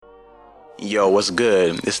Yo, what's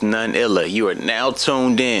good? It's none illa. You are now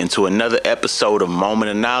tuned in to another episode of Moment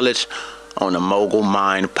of Knowledge on the Mogul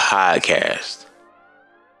Mind Podcast.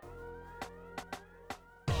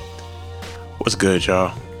 What's good,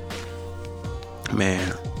 y'all?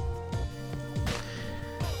 Man,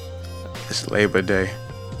 it's Labor Day.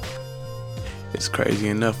 It's crazy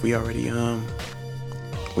enough. We already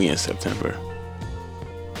we in September.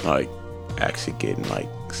 Like, actually getting like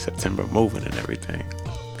September moving and everything.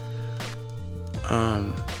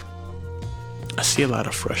 I see a lot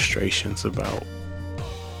of frustrations about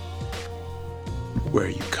where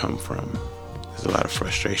you come from. There's a lot of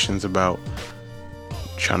frustrations about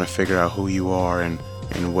trying to figure out who you are and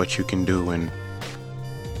what you can do and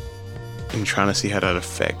trying to see how that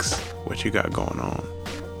affects what you got going on.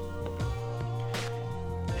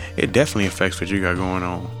 It definitely affects what you got going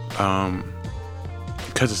on.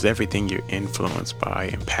 Because it's everything you're influenced by,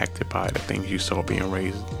 impacted by, the things you saw being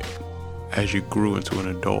raised as you grew into an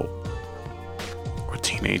adult or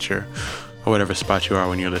teenager or whatever spot you are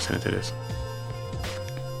when you're listening to this.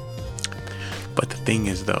 But the thing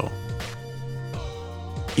is, though,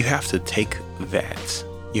 you have to take that.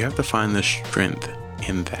 You have to find the strength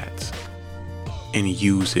in that and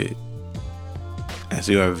use it as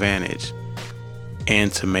your advantage and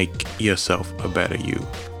to make yourself a better you.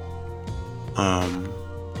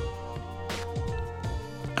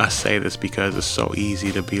 I say this because it's so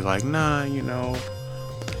easy to be like, nah,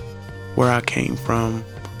 where I came from,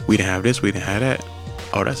 we didn't have this, we didn't have that.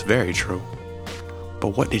 Oh, that's very true.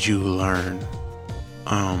 But what did you learn?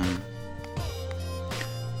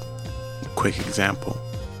 Quick example.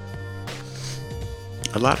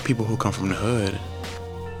 A lot of people who come from the hood,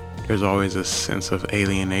 there's always a sense of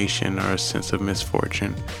alienation or a sense of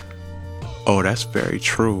misfortune. Oh, that's very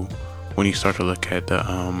true when you start to look at the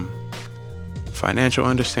financial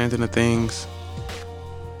understanding of things,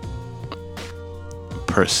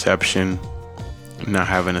 perception, not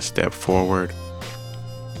having a step forward.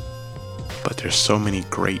 But there's so many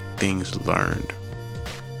great things learned,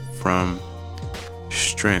 from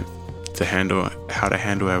strength to how to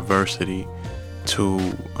handle adversity to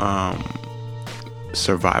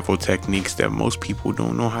survival techniques that most people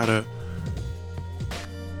don't know how to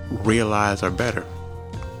realize are better.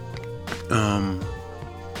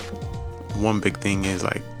 One big thing is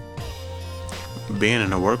like being in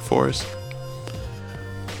the workforce.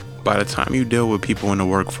 By the time you deal with people in the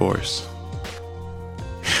workforce,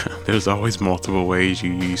 there's always multiple ways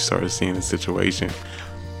you start seeing the situation.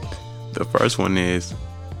 The first one is,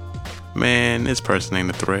 man, this person ain't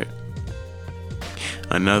a threat.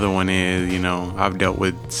 Another one is, I've dealt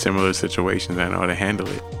with similar situations, I know how to handle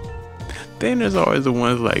it. Then there's always the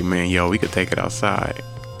ones like, man, yo, we could take it outside.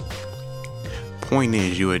 Point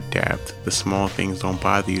is, you adapt. The small things don't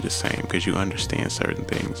bother you the same because you understand certain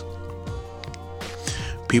things.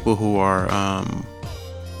 People who are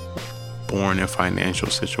born in financial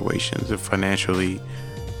situations, or financially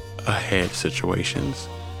ahead situations,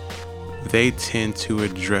 they tend to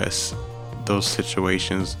address those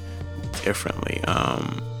situations differently.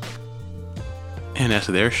 And that's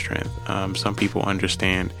their strength. Some people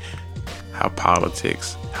understand how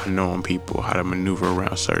politics, how knowing people, how to maneuver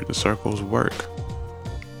around certain circles work.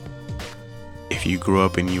 If you grew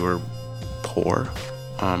up and you were poor,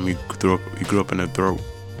 you grew up in a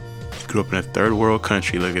third world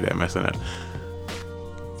country, look at that, messing up,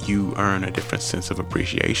 you earn a different sense of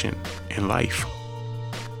appreciation in life.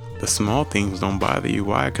 The small things don't bother you.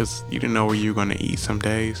 Why? Because you didn't know where you were going to eat some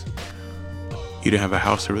days. You didn't have a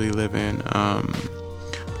house to really live in.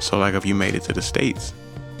 So like if you made it to the States,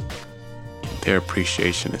 their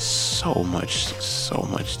appreciation is so much,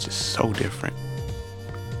 just so different.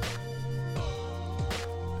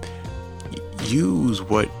 Use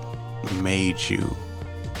what made you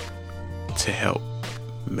to help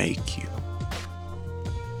make you.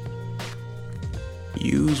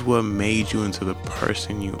 Use what made you into the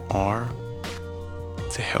person you are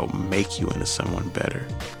to help make you into someone better.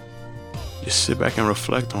 Just sit back and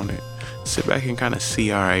reflect on it. Sit back and kind of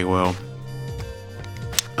see, all right, well,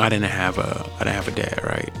 I didn't have a dad,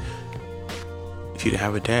 right? If you didn't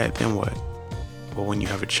have a dad, then what? Well, when you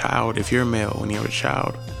have a child, if you're a male, when you have a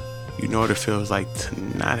child, you know what it feels like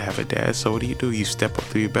to not have a dad. So what do? You step up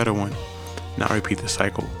to be a better one. Now repeat the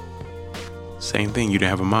cycle. Same thing. You didn't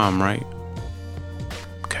have a mom, right?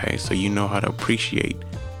 Okay, so you know how to appreciate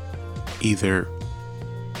either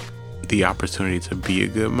the opportunity to be a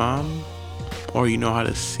good mom, or you know how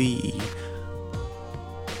to see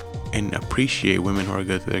and appreciate women who are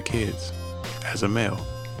good to their kids as a male.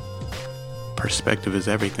 Perspective is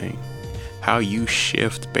everything. How you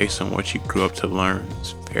shift based on what you grew up to learn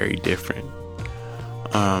is very different.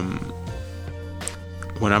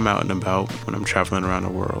 when I'm out and about, when I'm traveling around the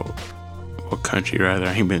world, or country rather,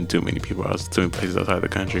 I ain't been too many places outside the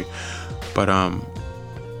country, but I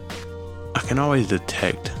can always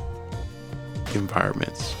detect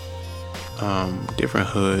environments, different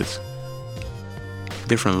hoods,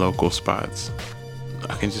 different local spots.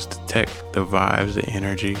 I can just detect the vibes, the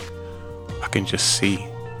energy. I can just see.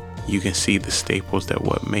 You can see the staples that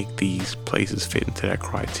what make these places fit into that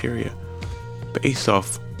criteria based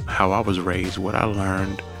off how I was raised, what I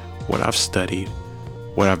learned, what I've studied,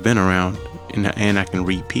 what I've been around, and I can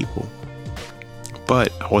read people.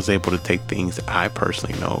 But I was able to take things that I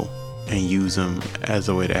personally know and use them as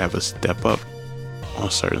a way to have a step up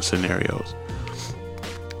on certain scenarios.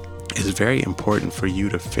 It's very important for you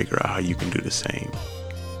to figure out how you can do the same.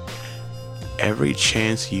 Every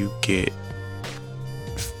chance you get,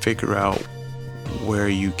 figure out where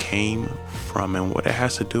you came from and what it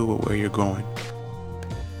has to do with where you're going.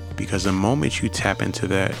 Because the moment you tap into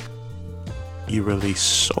that, you release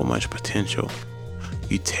so much potential.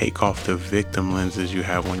 You take off the victim lenses you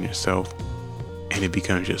have on yourself, and it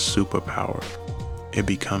becomes your superpower. It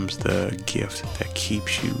becomes the gift that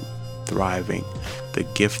keeps you thriving, the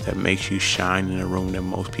gift that makes you shine in a room that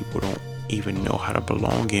most people don't even know how to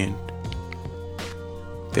belong in.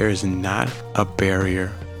 There is not a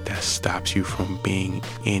barrier that stops you from being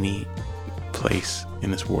any place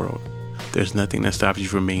in this world. There's nothing that stops you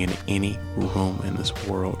from being in any room in this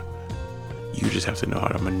world. You just have to know how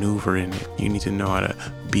to maneuver in it. You need to know how to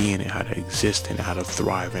be in it, how to exist in it, how to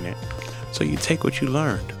thrive in it. So you take what you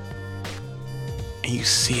learned and you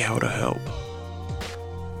see how to help.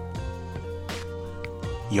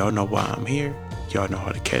 Y'all know why I'm here. Y'all know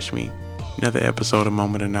how to catch me. Another episode of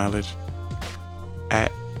Moment of Knowledge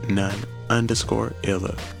at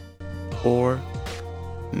none_illa or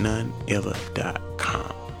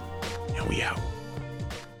noneilla.com. And we out.